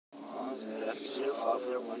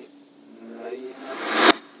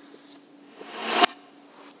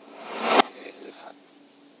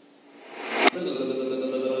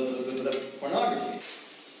Pornography.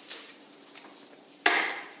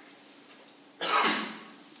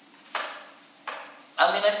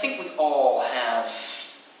 I mean, I think we all have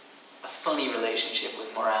a funny relationship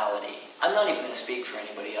with morality. I'm not even going to speak for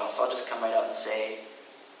anybody else. I'll just come right out and say,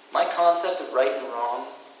 my concept of right and wrong,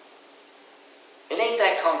 it ain't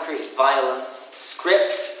that concrete. Violence,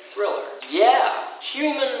 script, thriller. Yeah,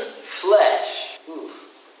 human flesh.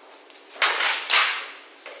 Oof.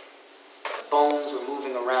 The bones were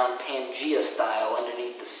moving around Pangea style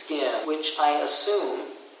underneath the skin, which I assume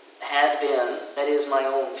had been, that is, my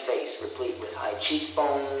own face, replete with high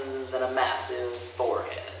cheekbones and a massive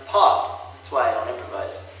forehead. Pop. That's why I don't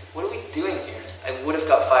improvise. What are we doing here? I would have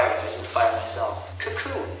got fired if I didn't fire myself.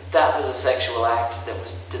 Cocoon. That was a sexual act that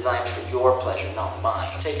was designed for your pleasure, not mine.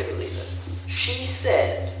 Take it or leave it. She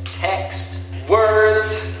said, text,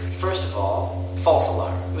 words. First of all, false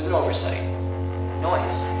alarm. It was an oversight.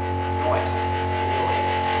 Noise. Noise.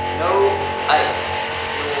 Noise. No ice.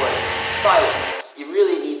 Noise. Silence.